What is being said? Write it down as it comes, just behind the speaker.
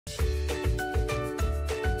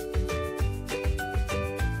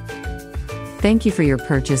Thank you for your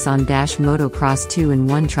purchase on Motocross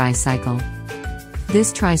 2-in-1 tricycle.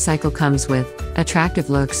 This tricycle comes with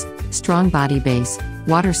attractive looks, strong body base,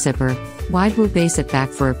 water sipper, wide wheelbase at back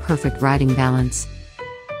for a perfect riding balance.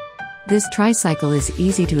 This tricycle is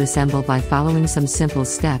easy to assemble by following some simple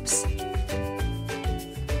steps.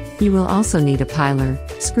 You will also need a piler,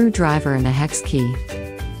 screwdriver and a hex key.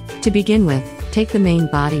 To begin with, take the main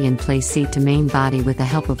body and place seat to main body with the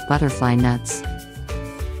help of butterfly nuts.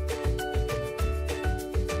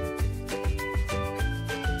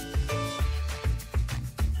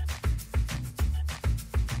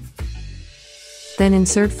 Then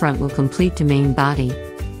insert front wheel complete to main body.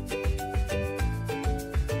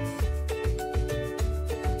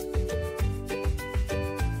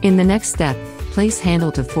 In the next step, place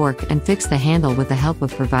handle to fork and fix the handle with the help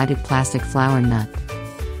of provided plastic flower nut.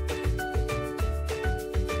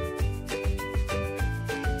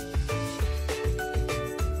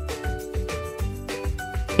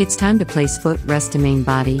 It's time to place foot rest to main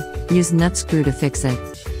body, use nut screw to fix it.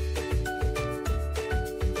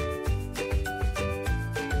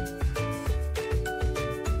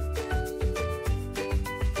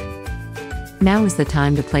 Now is the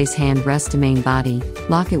time to place hand rest to main body,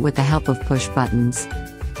 lock it with the help of push buttons.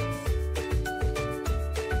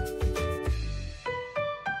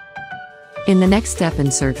 In the next step,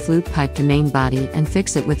 insert flute pipe to main body and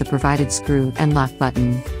fix it with the provided screw and lock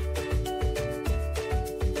button.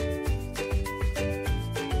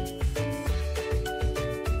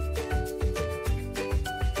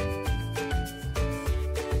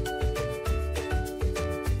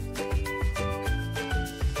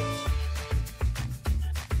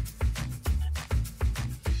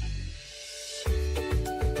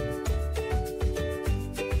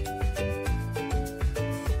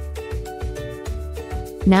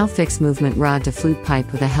 Now fix movement rod to flute pipe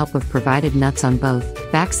with the help of provided nuts on both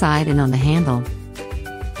backside and on the handle.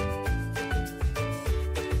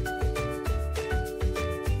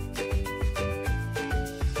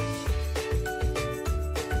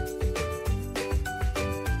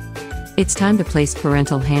 It's time to place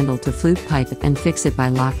parental handle to flute pipe and fix it by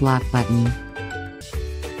lock button.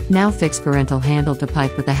 Now fix parental handle to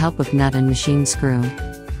pipe with the help of nut and machine screw.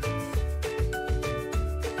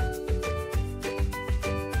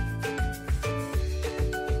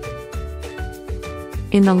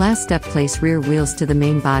 In the last step, place rear wheels to the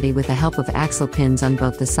main body with the help of axle pins on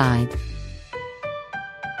both the side.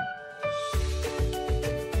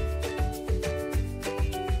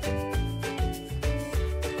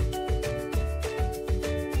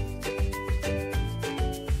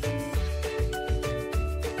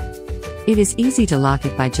 It is easy to lock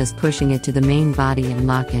it by just pushing it to the main body and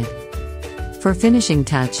lock it. For finishing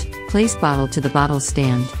touch, place bottle to the bottle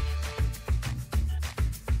stand.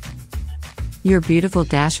 Your beautiful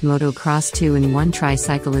Motocross 2-in-1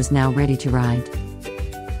 tricycle is now ready to ride.